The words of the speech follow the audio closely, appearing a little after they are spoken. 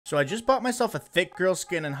So I just bought myself a thick girl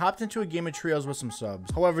skin and hopped into a game of trios with some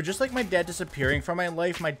subs. However, just like my dad disappearing from my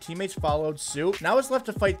life, my teammates followed suit. Now I was left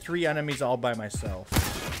to fight 3 enemies all by myself.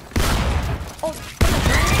 Oh.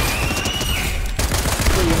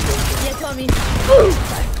 Yeah, Tommy.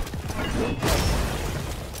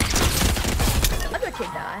 Other kid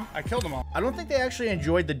die. I killed them all. I don't think they actually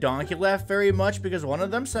enjoyed the donkey laugh very much because one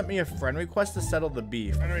of them sent me a friend request to settle the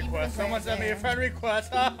beef. Friend request. Someone sent me a friend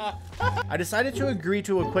request. I decided to agree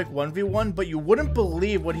to a quick 1v1, but you wouldn't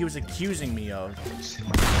believe what he was accusing me of.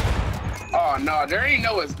 Oh no, there ain't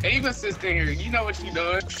no aim assist in here. You know what she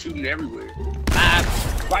does? Shooting everywhere.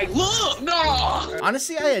 Like, look, no!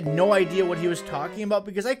 Honestly, I had no idea what he was talking about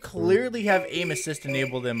because I clearly have aim assist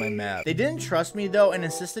enabled in my map. They didn't trust me though and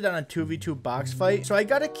insisted on a 2v2 box fight, so I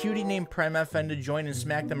got a cutie named Premfn to join and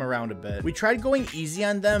smack them around a bit. We tried going easy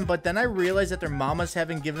on them, but then I realized that their mamas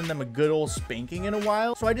haven't given them a good old spanking in a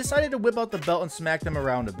while, so I decided to whip out the belt and smack them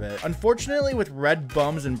around a bit. Unfortunately, with red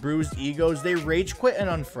bums and bruised egos, they rage quit and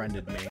unfriended me.